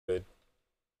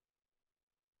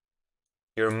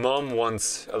Your mom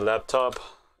wants a laptop.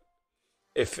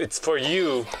 If it's for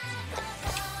you,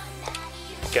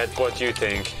 get what you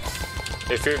think.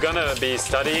 If you're gonna be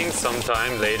studying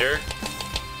sometime later,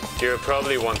 you'll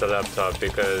probably want a laptop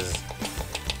because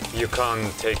you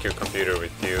can't take your computer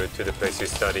with you to the place you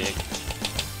study.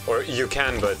 Or you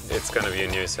can, but it's gonna be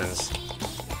a nuisance.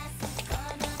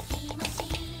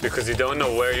 Because you don't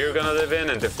know where you're gonna live in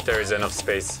and if there is enough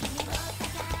space.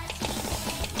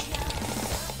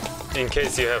 In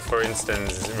case you have, for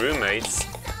instance, roommates,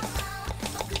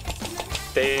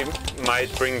 they might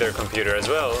bring their computer as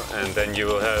well, and then you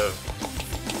will have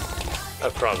a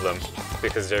problem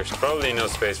because there's probably no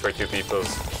space for two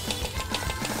people's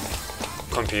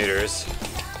computers.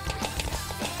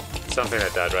 Something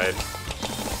like that, right?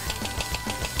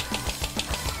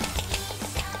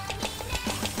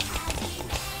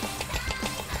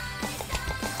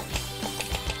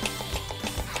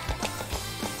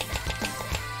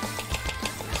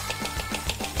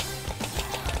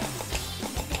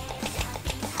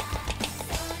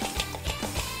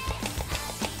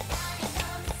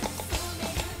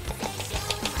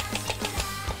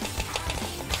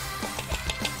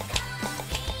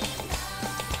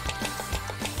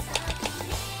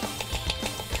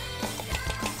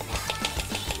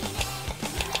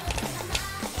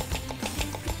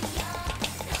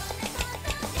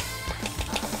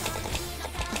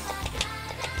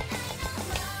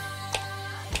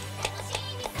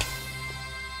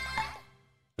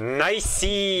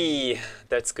 Nicey!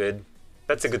 That's good.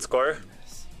 That's a good score.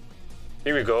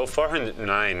 Here we go,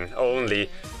 409 only.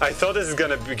 I thought this is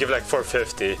gonna give like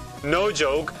 450. No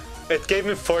joke, it gave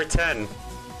me 410.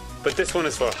 But this one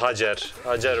is for Hajar.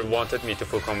 Hajar wanted me to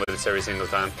full combo this every single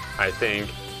time. I think.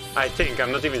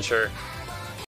 I'm not even sure.